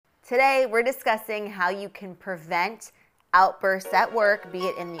Today, we're discussing how you can prevent outbursts at work, be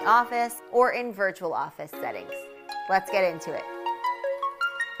it in the office or in virtual office settings. Let's get into it.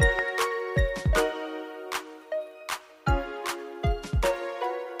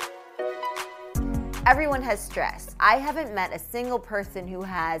 Everyone has stress. I haven't met a single person who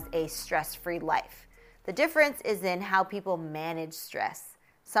has a stress-free life. The difference is in how people manage stress.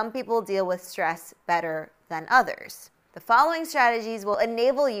 Some people deal with stress better than others. The following strategies will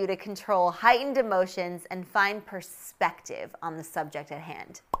enable you to control heightened emotions and find perspective on the subject at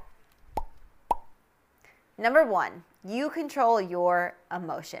hand. Number 1, you control your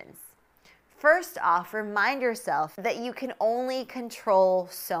emotions. First off, remind yourself that you can only control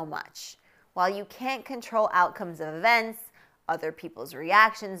so much. While you can't control outcomes of events, other people's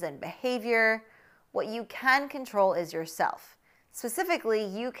reactions and behavior, what you can control is yourself. Specifically,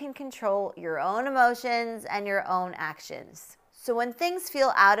 you can control your own emotions and your own actions. So when things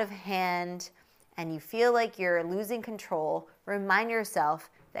feel out of hand and you feel like you're losing control, remind yourself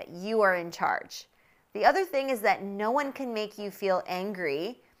that you are in charge. The other thing is that no one can make you feel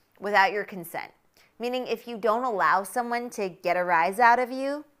angry without your consent. Meaning if you don't allow someone to get a rise out of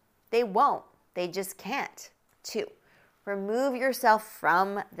you, they won't. They just can't. 2, remove yourself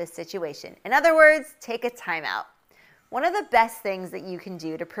from the situation. In other words, take a timeout. One of the best things that you can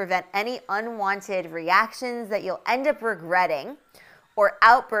do to prevent any unwanted reactions that you'll end up regretting or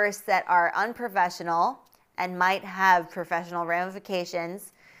outbursts that are unprofessional and might have professional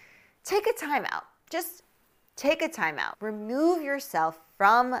ramifications, take a timeout. Just take a timeout. Remove yourself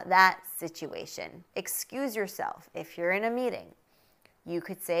from that situation. Excuse yourself if you're in a meeting. You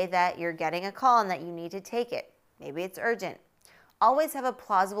could say that you're getting a call and that you need to take it. Maybe it's urgent. Always have a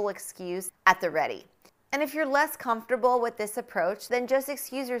plausible excuse at the ready. And if you're less comfortable with this approach, then just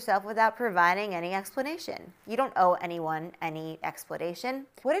excuse yourself without providing any explanation. You don't owe anyone any explanation.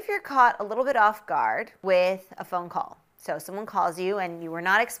 What if you're caught a little bit off guard with a phone call? So someone calls you and you were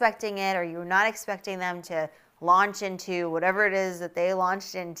not expecting it, or you were not expecting them to launch into whatever it is that they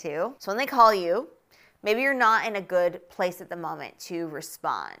launched into. So when they call you, maybe you're not in a good place at the moment to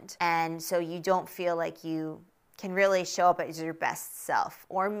respond, and so you don't feel like you can really show up as your best self.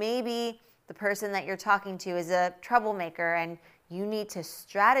 Or maybe the person that you're talking to is a troublemaker and you need to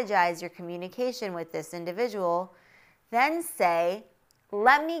strategize your communication with this individual. Then say,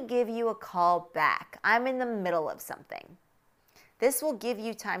 "Let me give you a call back. I'm in the middle of something." This will give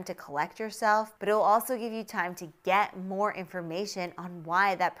you time to collect yourself, but it will also give you time to get more information on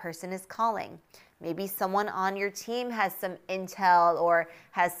why that person is calling. Maybe someone on your team has some intel or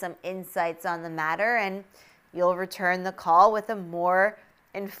has some insights on the matter, and you'll return the call with a more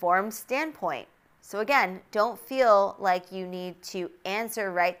informed standpoint. So again, don't feel like you need to answer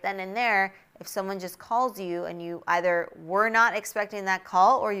right then and there if someone just calls you and you either were not expecting that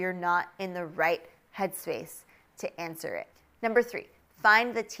call or you're not in the right headspace to answer it. Number 3,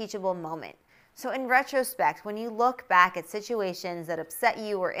 find the teachable moment. So in retrospect, when you look back at situations that upset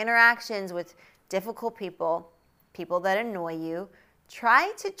you or interactions with difficult people that annoy you,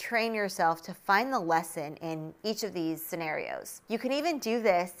 try to train yourself to find the lesson in each of these scenarios. You can even do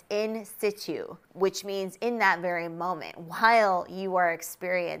this in situ, which means in that very moment while you are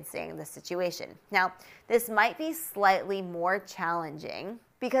experiencing the situation. Now, this might be slightly more challenging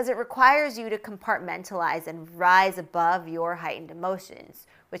because it requires you to compartmentalize and rise above your heightened emotions,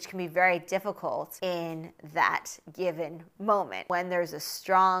 which can be very difficult in that given moment when there's a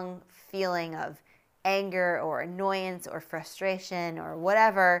strong feeling of anger or annoyance or frustration or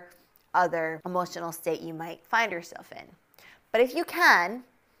whatever other emotional state you might find yourself in. But if you can,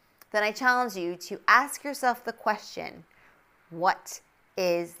 then I challenge you to ask yourself the question, what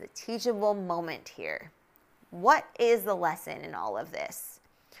is the teachable moment here? What is the lesson in all of this?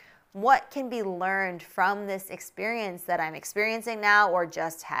 What can be learned from this experience that I'm experiencing now or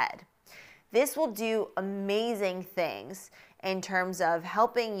just had? This will do amazing things in terms of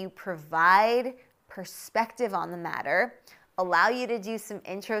helping you provide perspective on the matter, allow you to do some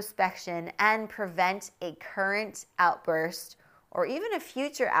introspection, and prevent a current outburst or even a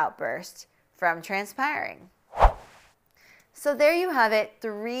future outburst from transpiring. So there you have it,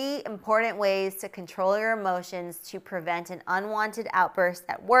 3 important ways to control your emotions to prevent an unwanted outburst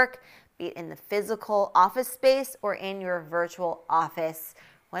at work, be it in the physical office space or in your virtual office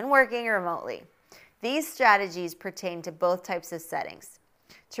when working remotely. These strategies pertain to both types of settings.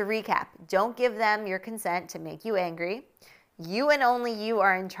 To recap, don't give them your consent to make you angry. You and only you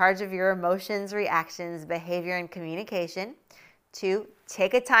are in charge of your emotions, reactions, behavior, and communication. 2,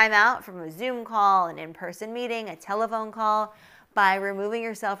 take a timeout from a Zoom call, an in-person meeting, a telephone call by removing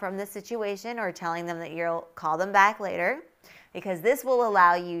yourself from the situation or telling them that you'll call them back later. because this will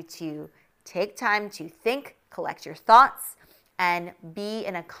allow you to take time to think, collect your thoughts, and be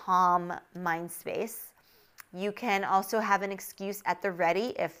in a calm mind space. You can also have an excuse at the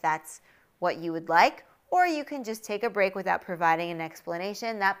ready if that's what you would like, or you can just take a break without providing an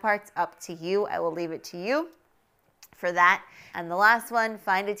explanation. That part's up to you. I will leave it to you for that. And the last one,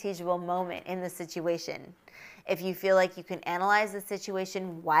 find a teachable moment in the situation. If you feel like you can analyze the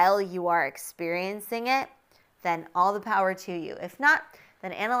situation while you are experiencing it, then all the power to you. If not,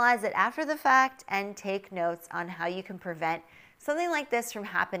 then analyze it after the fact and take notes on how you can prevent something like this from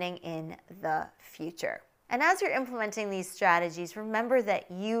happening in the future. And as you're implementing these strategies, remember that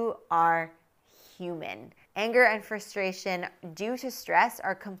you are human. Anger and frustration due to stress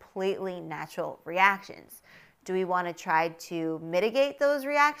are completely natural reactions. Do we want to try to mitigate those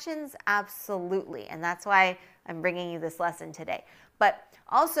reactions? Absolutely. And that's why I'm bringing you this lesson today. But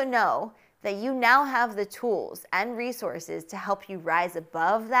also know that you now have the tools and resources to help you rise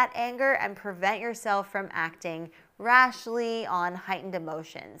above that anger and prevent yourself from acting rashly on heightened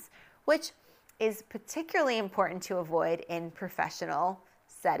emotions, which is particularly important to avoid in professional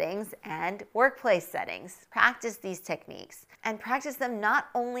settings and workplace settings. Practice these techniques and practice them not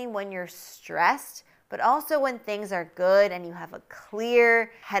only when you're stressed, but also when things are good and you have a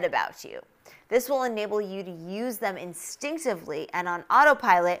clear head about you. This will enable you to use them instinctively and on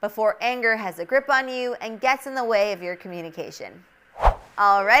autopilot before anger has a grip on you and gets in the way of your communication.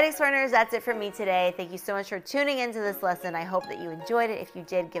 Alright, Explorers, that's it for me today. Thank you so much for tuning into this lesson. I hope that you enjoyed it. If you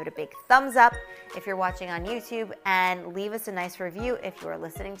did, give it a big thumbs up if you're watching on YouTube, and leave us a nice review if you are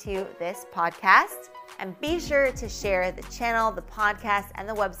listening to this podcast. And be sure to share the channel, the podcast, and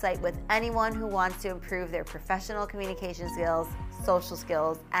the website with anyone who wants to improve their professional communication skills, social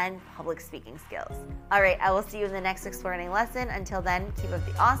skills, and public speaking skills. Alright, I will see you in the next Exploring lesson. Until then, keep up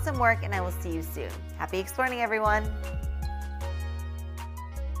the awesome work, and I will see you soon. Happy exploring, everyone!